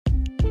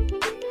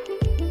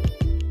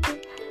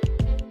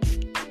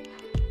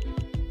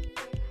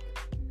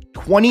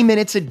20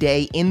 minutes a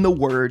day in the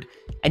Word,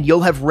 and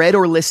you'll have read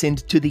or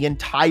listened to the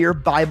entire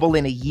Bible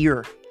in a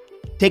year.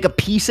 Take a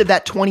piece of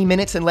that 20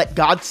 minutes and let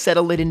God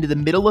settle it into the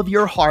middle of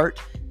your heart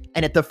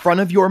and at the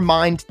front of your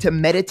mind to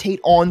meditate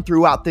on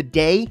throughout the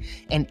day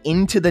and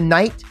into the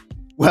night.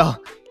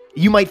 Well,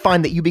 you might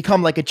find that you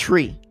become like a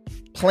tree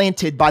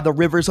planted by the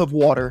rivers of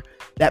water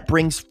that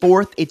brings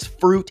forth its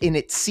fruit in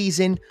its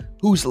season,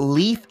 whose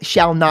leaf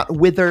shall not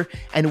wither,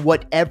 and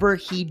whatever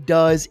he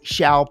does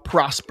shall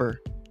prosper.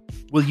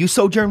 Will you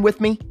sojourn with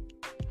me?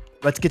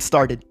 Let's get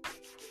started.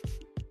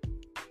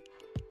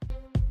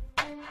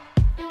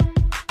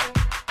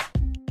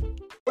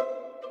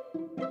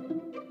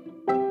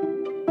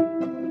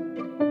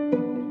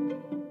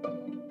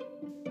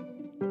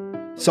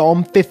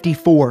 Psalm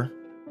 54.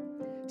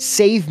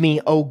 Save me,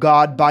 O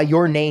God, by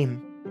your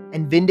name,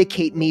 and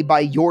vindicate me by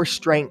your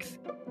strength.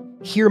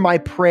 Hear my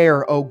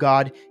prayer, O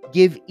God.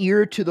 Give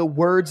ear to the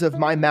words of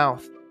my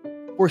mouth.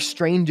 For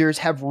strangers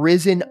have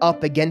risen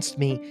up against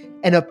me,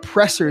 and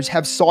oppressors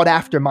have sought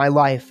after my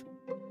life.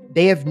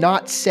 They have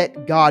not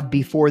set God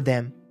before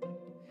them.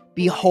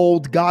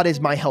 Behold, God is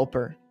my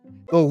helper.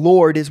 The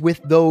Lord is with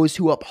those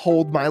who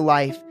uphold my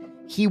life.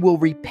 He will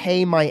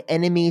repay my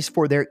enemies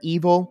for their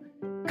evil.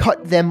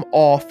 Cut them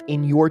off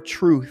in your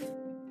truth.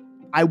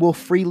 I will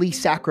freely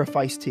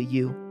sacrifice to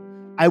you.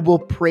 I will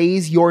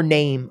praise your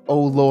name, O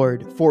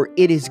Lord, for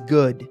it is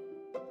good.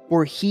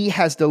 For he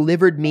has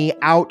delivered me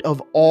out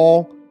of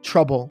all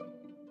trouble,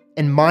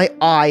 and my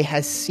eye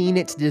has seen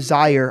its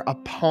desire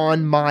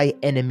upon my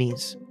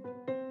enemies.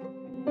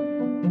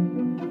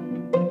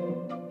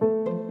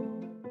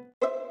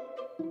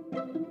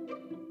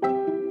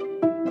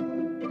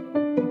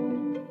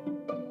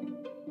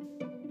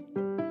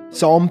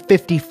 Psalm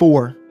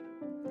 54.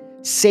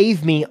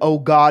 Save me, O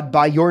God,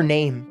 by your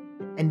name,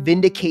 and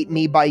vindicate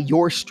me by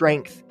your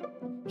strength.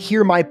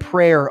 Hear my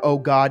prayer, O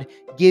God.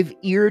 Give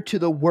ear to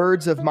the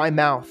words of my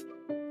mouth.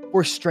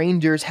 For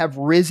strangers have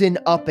risen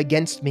up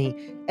against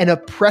me, and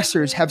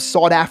oppressors have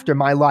sought after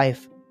my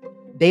life.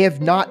 They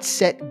have not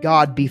set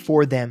God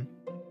before them.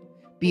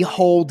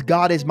 Behold,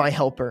 God is my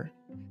helper.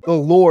 The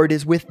Lord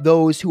is with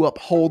those who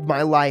uphold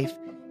my life.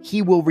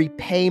 He will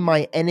repay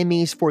my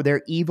enemies for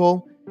their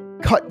evil.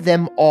 Cut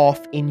them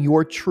off in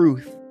your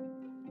truth.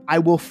 I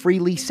will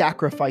freely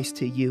sacrifice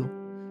to you.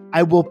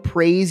 I will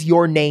praise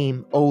your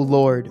name, O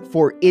Lord,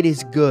 for it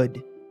is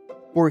good.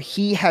 For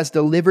he has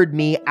delivered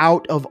me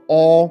out of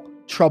all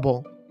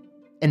trouble,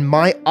 and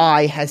my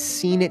eye has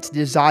seen its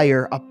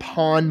desire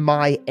upon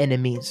my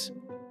enemies.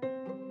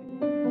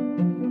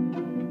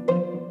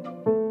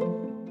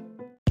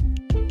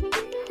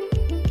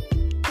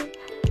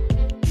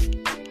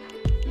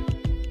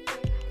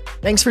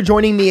 Thanks for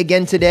joining me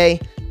again today.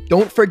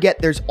 Don't forget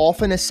there's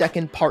often a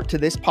second part to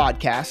this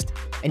podcast,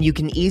 and you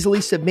can easily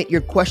submit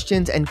your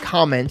questions and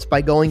comments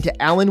by going to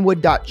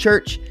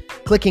allenwood.church,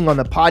 clicking on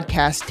the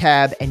podcast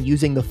tab, and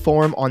using the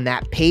form on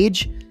that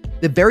page.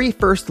 The very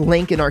first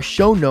link in our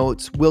show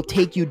notes will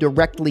take you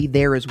directly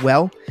there as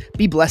well.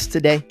 Be blessed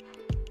today.